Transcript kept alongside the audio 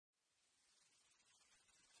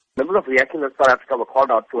Members of Reaction in South Africa were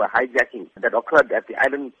called out to a hijacking that occurred at the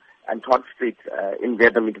Island and Todd Street in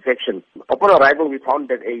Verulam intersection. Upon arrival, we found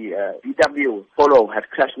that a VW Polo had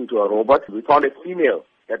crashed into a robot. We found a female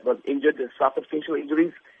that was injured, suffered facial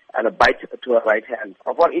injuries, and a bite to her right hand.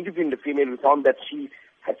 Upon interviewing the female, we found that she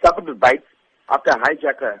had suffered a bite after a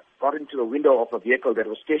hijacker got into the window of a vehicle that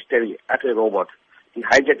was stationary at a robot. The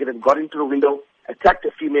hijacker then got into the window, attacked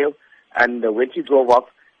the female, and when she drove off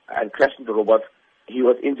and crashed into the robot, he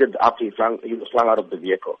was injured after he was flung out of the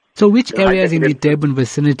vehicle. So which areas in the Durban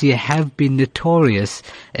vicinity have been notorious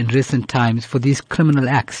in recent times for these criminal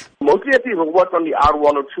acts? Mostly at the robots on the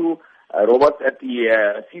R102, robots at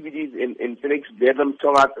the CBDs in Phoenix, Verulam,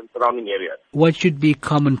 Tongat, and surrounding areas. What should be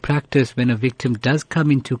common practice when a victim does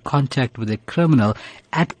come into contact with a criminal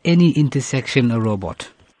at any intersection or robot?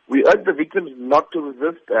 We urge the victims not to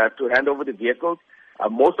resist, to hand over the vehicles.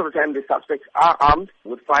 Most of the time, the suspects are armed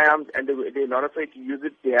with firearms and they're not afraid to use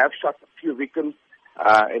it. They have shot a few victims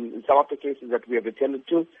in some of the cases that we have attended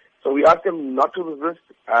to. So we ask them not to resist.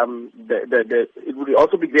 It would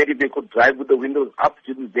also be great if they could drive with the windows up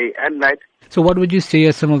during the day and night. So what would you say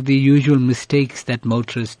are some of the usual mistakes that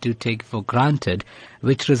motorists do take for granted,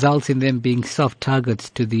 which results in them being soft targets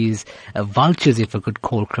to these vultures, if I could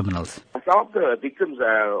call criminals? Some of the victims,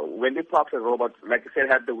 when they park a robot, like I said,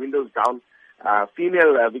 have the windows down.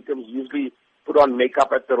 Female victims usually put on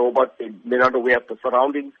makeup at the robot. They're not aware of the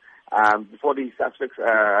surroundings. Before the suspects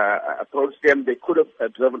approached them, they could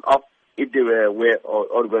have driven off if they were aware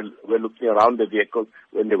or were looking around the vehicle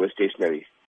when they were stationary.